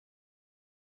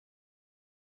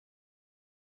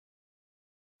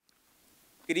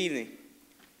Good evening.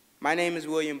 My name is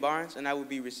William Barnes, and I will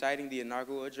be reciting the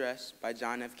Inaugural Address by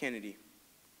John F. Kennedy.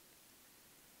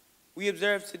 We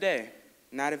observe today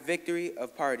not a victory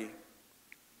of party,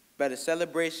 but a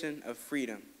celebration of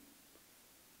freedom,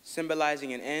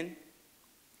 symbolizing an end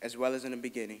as well as a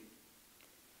beginning,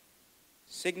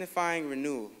 signifying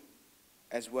renewal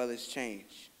as well as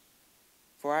change.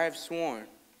 For I have sworn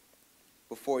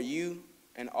before you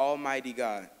and Almighty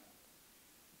God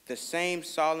the same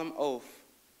solemn oath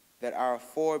that our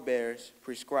forebears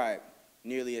prescribed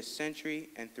nearly a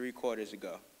century and 3/4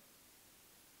 ago.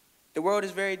 The world is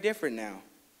very different now,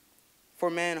 for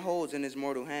man holds in his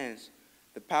mortal hands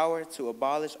the power to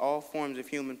abolish all forms of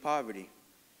human poverty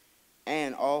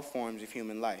and all forms of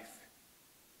human life.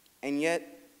 And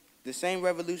yet, the same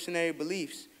revolutionary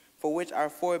beliefs for which our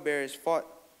forebears fought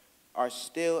are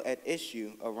still at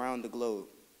issue around the globe.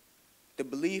 The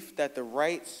belief that the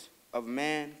rights of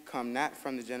man come not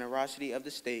from the generosity of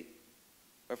the state,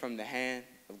 but from the hand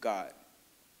of God.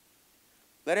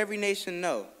 Let every nation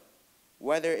know,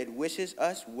 whether it wishes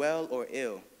us well or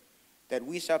ill, that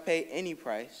we shall pay any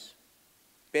price,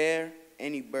 bear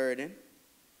any burden,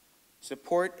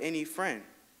 support any friend,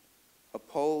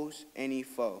 oppose any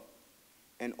foe,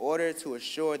 in order to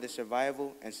assure the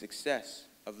survival and success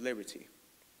of liberty.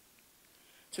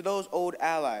 To those old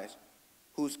allies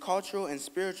whose cultural and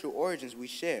spiritual origins we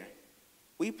share,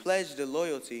 we pledge the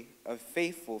loyalty of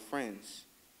faithful friends.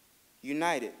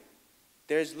 United,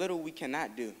 there is little we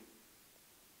cannot do.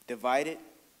 Divided,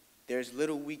 there is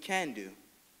little we can do.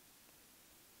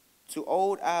 To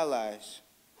old allies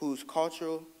to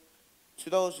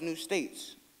those new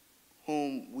states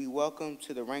whom we welcome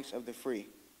to the ranks of the free,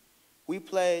 we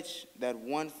pledge that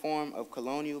one form of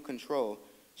colonial control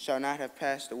shall not have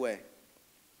passed away,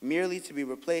 merely to be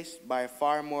replaced by a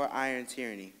far more iron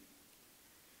tyranny.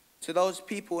 To those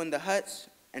people in the huts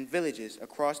and villages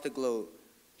across the globe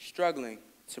struggling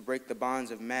to break the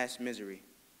bonds of mass misery,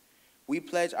 we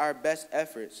pledge our best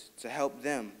efforts to help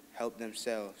them help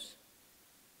themselves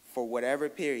for whatever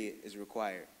period is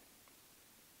required.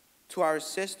 To our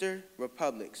sister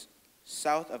republics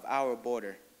south of our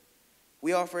border,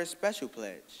 we offer a special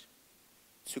pledge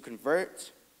to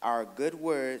convert our good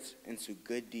words into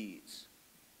good deeds,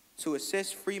 to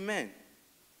assist free men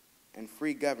and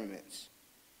free governments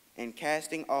in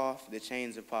casting off the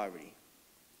chains of poverty.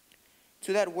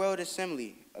 To that World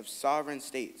Assembly of Sovereign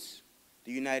States,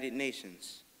 the United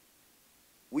Nations,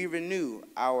 we renew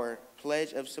our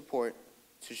pledge of support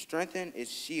to strengthen its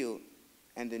shield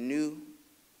and the new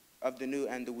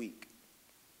and the weak,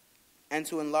 and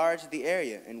to enlarge the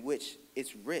area in which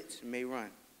its writ may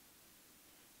run.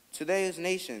 To those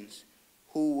nations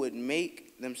who would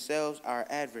make themselves our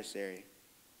adversary,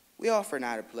 we offer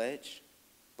not a pledge,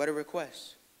 but a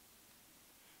request,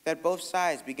 that both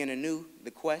sides begin anew the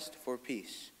quest for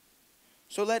peace.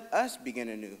 So let us begin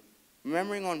anew,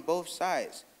 remembering on both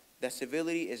sides that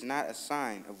civility is not a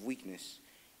sign of weakness,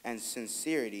 and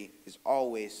sincerity is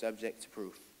always subject to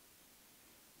proof.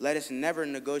 Let us never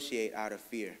negotiate out of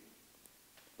fear,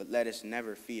 but let us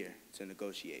never fear to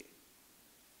negotiate.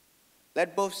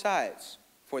 Let both sides,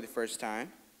 for the first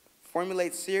time,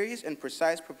 formulate serious and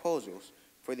precise proposals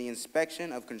for the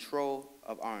inspection of control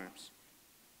of arms,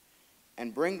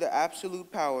 and bring the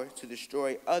absolute power to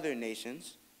destroy other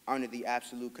nations under the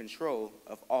absolute control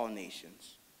of all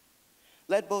nations.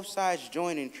 Let both sides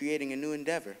join in creating a new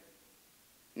endeavor,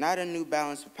 not a new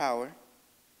balance of power,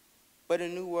 but a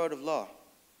new world of law,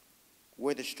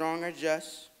 where the strong are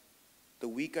just, the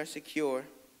weak are secure,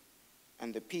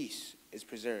 and the peace is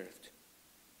preserved.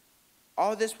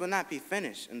 All this will not be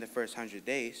finished in the first 100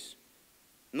 days,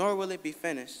 nor will it be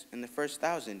finished in the first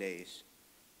 1,000 days,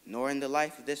 nor in the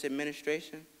life of this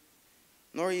administration,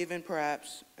 nor even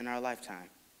perhaps in our lifetime.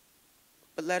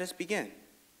 But let us begin.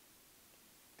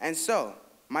 And so,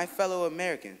 my fellow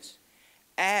Americans,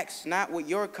 ask not what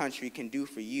your country can do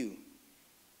for you.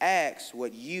 Ask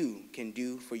what you can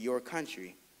do for your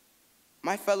country.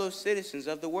 My fellow citizens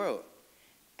of the world,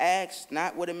 ask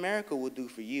not what America will do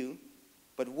for you,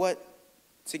 but what,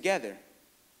 together,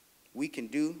 we can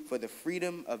do for the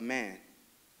freedom of man.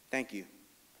 Thank you.